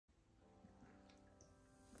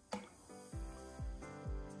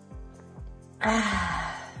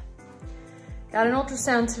Got an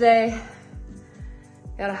ultrasound today.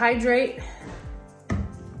 Gotta hydrate.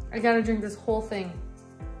 I gotta drink this whole thing.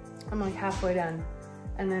 I'm like halfway done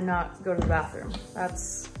and then not go to the bathroom.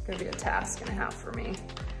 That's gonna be a task and a half for me.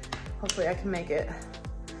 Hopefully I can make it.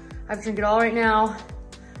 I have to drink it all right now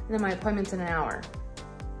and then my appointment's in an hour.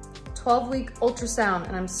 12-week ultrasound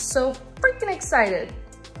and I'm so freaking excited.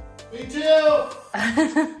 Me too!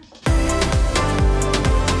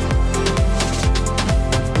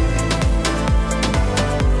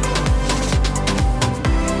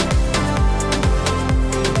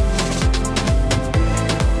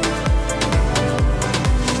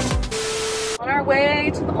 On our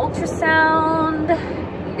way to the ultrasound.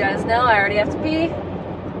 You guys know I already have to pee.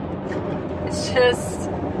 It's just,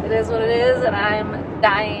 it is what it is and I'm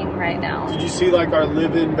dying right now. Did you see like our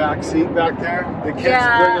live-in back seat back there? The kids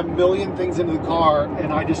bring a million things into the car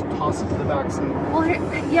and I just toss it to the back seat. Well,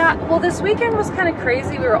 yeah, well this weekend was kind of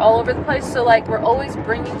crazy. We were all over the place. So like we're always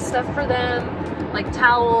bringing stuff for them. Like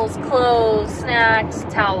towels, clothes, snacks,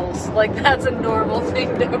 towels. Like that's a normal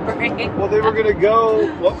thing to bring. Well, they were gonna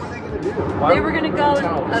go, what were they gonna do? They were gonna go in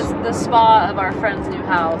the spa of our friend's new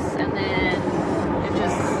house and then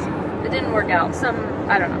it didn't work out.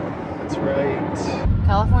 I don't know. That's right.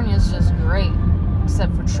 California is just great,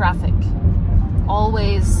 except for traffic.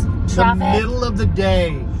 Always traffic. The middle of the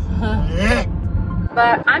day.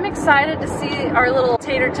 But I'm excited to see our little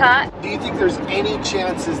tater tot. Do you think there's any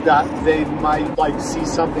chances that they might like see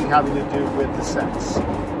something having to do with the sex?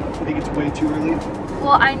 You think it's way too early?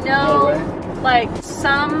 Well, I know like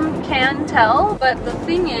some can tell, but the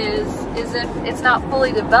thing is if it's not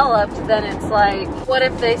fully developed, then it's like, what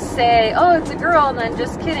if they say, oh, it's a girl, and then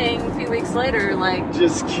just kidding, a few weeks later, like.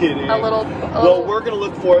 Just kidding. Well, we're gonna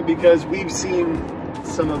look for it because we've seen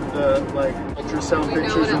some of the like ultrasound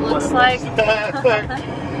pictures and what it looks like.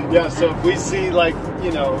 Yeah, so if we see like,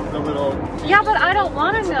 you know, the little. Yeah, but I don't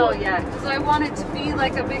want to know yet because I want it to be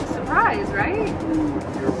like a big surprise, right?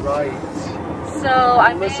 You're right. So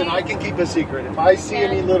listen, I can keep a secret. If I see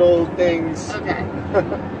any little things. Okay.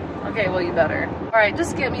 Okay, well you better. All right,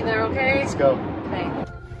 just get me there, okay? Let's go. Okay.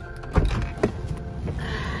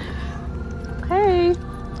 Okay,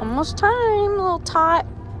 almost time, little tot.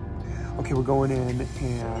 Okay, we're going in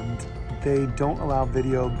and they don't allow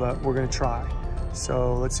video, but we're gonna try.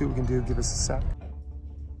 So let's see what we can do. Give us a sec.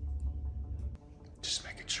 Just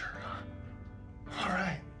making sure, huh? All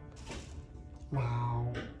right.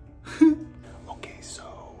 Wow. Okay, so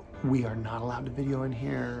we are not allowed to video in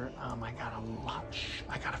here.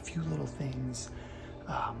 I got a few little things,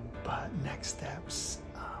 but next steps,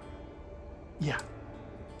 yeah.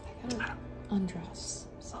 I gotta undress,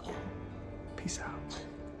 so. Peace out.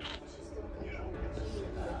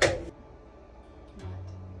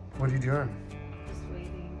 What are you doing? Just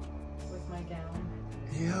waiting with my gown.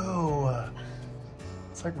 Ew.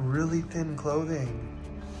 It's like really thin clothing.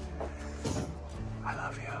 I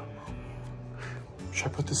love you. Should I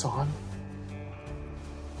put this on?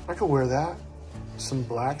 I could wear that. Some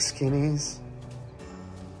black skinnies.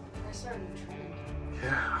 I started a trend.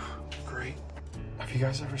 Yeah, great. Have you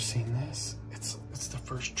guys ever seen this? It's the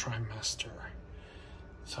first trimester.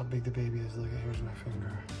 That's how big the baby is. Look, here's my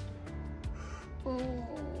finger. Oh,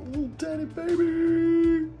 little daddy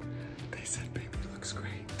baby. They said baby looks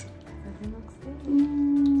great. Everything looks good.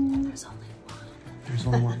 There's only one. There's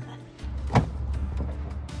only one.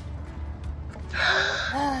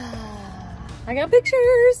 I got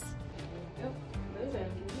pictures. Oh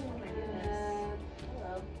my goodness.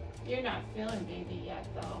 Hello. You're not feeling baby yet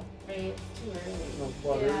though, right? It's too early. No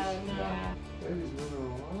flutters? Yeah, no. Baby's moving a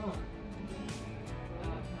lot.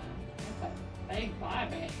 That's a big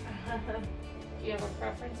body. Do you have a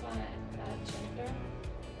preference on it, gender?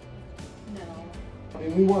 No. I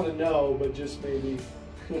mean, we want to know, but just maybe.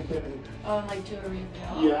 Oh, and like do a reveal?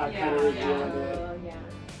 Yeah, kind of reveal it. Yeah.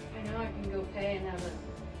 I know I can go pay and have a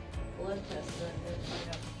blood test and find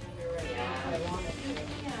out gender right now if I wanted to.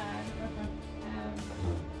 Yeah.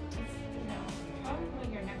 Probably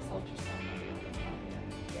your next ultrasound will be able to tell you.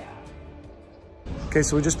 Yeah. Okay,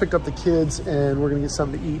 so we just picked up the kids and we're gonna get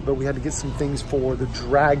something to eat, but we had to get some things for the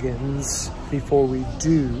dragons before we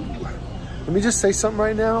do. Let me just say something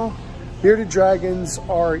right now. Bearded dragons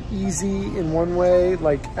are easy in one way,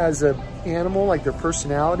 like as an animal, like their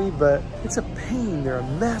personality, but it's a pain, they're a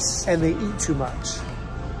mess, and they eat too much.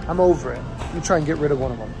 I'm over it. Let me try and get rid of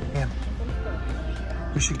one of them. Man,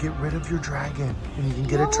 we should get rid of your dragon and you can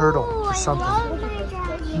get a turtle or something.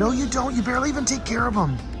 No, you don't. You barely even take care of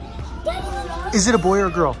them. Is it a boy or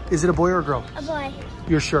a girl? Is it a boy or a girl? A boy.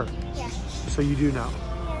 You're sure? Yeah. So you do know?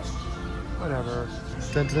 Yes. Whatever.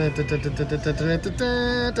 Here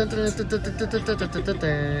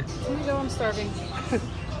you go, I'm starving.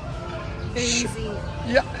 Easy.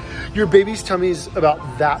 Yeah. Your baby's tummy's about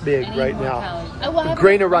that big right now. A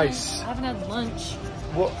grain of rice. I haven't had lunch.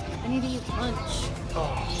 Well, I need to eat lunch.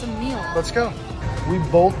 It's a meal. let's go. We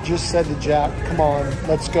both just said to Jack, come on,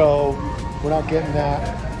 let's go. We're not getting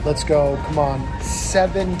that. Let's go. Come on.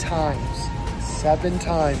 7 times. 7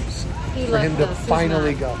 times He for him to left us.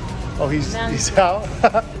 finally go. Oh, he's out?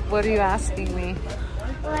 What are you asking me?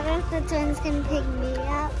 What if the twins can pick me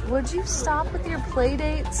up? Would you stop with your play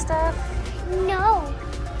date stuff? No.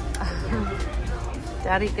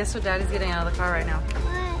 Daddy, guess what Daddy's getting out of the car right now?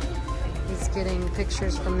 What? He's getting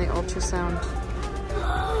pictures from the ultrasound.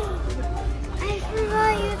 I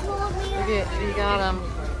forgot you told me. Okay, you got him.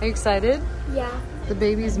 Are you excited? Yeah. The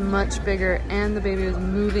baby's much bigger and the baby is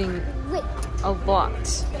moving Wait. a lot.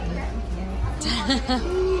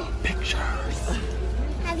 Pictures.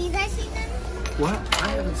 Have you guys seen them? What? I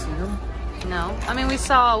haven't seen them. No, I mean we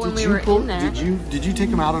saw when we were in there. Did you take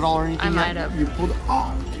them out at all or anything? I might have. You pulled.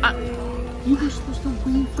 Oh, you were supposed to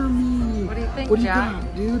wait for me. What do you think, What do you Jack?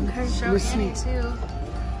 think, dude? Show Let me see. Annie too.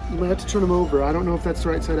 You might have to turn them over. I don't know if that's the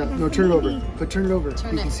right side up. No, turn it over. But turn it over.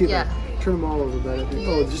 Turn you can it, see yeah. that. Turn them all over, but I think.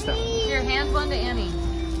 Oh, just that one. Here, hand one to Annie.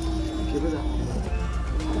 Give her that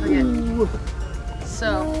one. Forget. Ooh.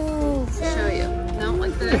 So, show you. No,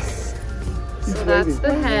 like this. He's So that's waving.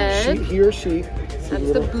 the head. He or she.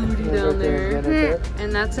 That's the booty down there.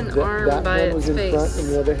 And that's an arm that by hand its was in front face. and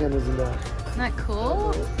the other hand was in back. Isn't that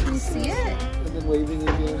cool? Can you see it? And then waving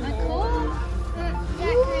again. Isn't that cool?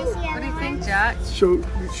 What do you think, Jack? Show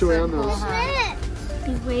around Cool, those. huh?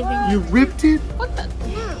 He's waving. You ripped it? What the?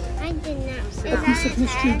 No, I did not. A piece of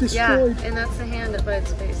history Yeah, destroyed. and that's the hand up by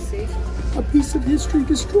its face, see? A piece of history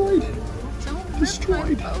destroyed. Don't rip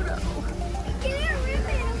Destroyed. my photo.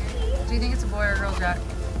 Do you think it's a boy or a girl, Jack?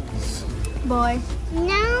 Boy.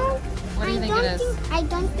 No. What do you think it is? I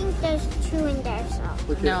don't think there's 2 in there, so.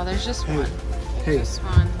 Okay. No, there's just one. Hey, Just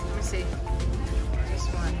one. Let me see. Just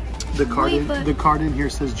one. the card in here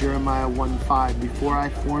says Jeremiah 1:5. Before I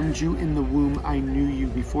formed you in the womb, I knew you.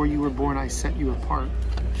 Before you were born, I set you apart.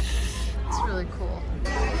 It's really cool.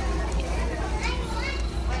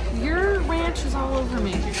 Your ranch is all over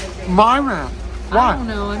me. My ranch. I don't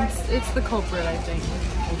know. It's the culprit, I think.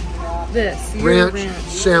 This. Your Ranch, ranch.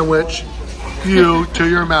 sandwich, you to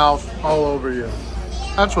your mouth, all over you.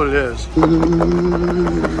 That's what it is.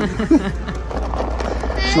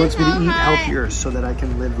 She wants me to eat healthier so that I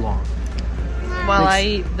can live long. While I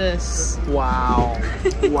eat this. Wow.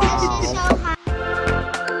 Wow. So hot.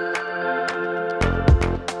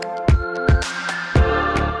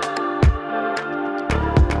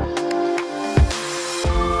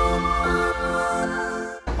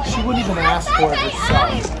 She wouldn't even ask for it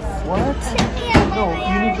herself. What? No,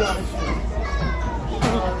 you need the ice cream.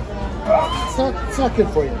 It's not good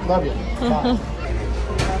for you. Love you. Bye.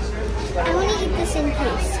 I want to eat this in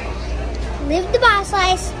peace. Live the boss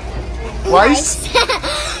slice. Slice?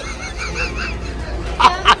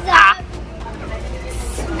 Thumbs up.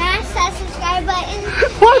 Smash that subscribe button.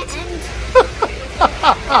 What? And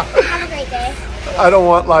have a great day. I don't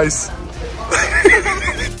want lice.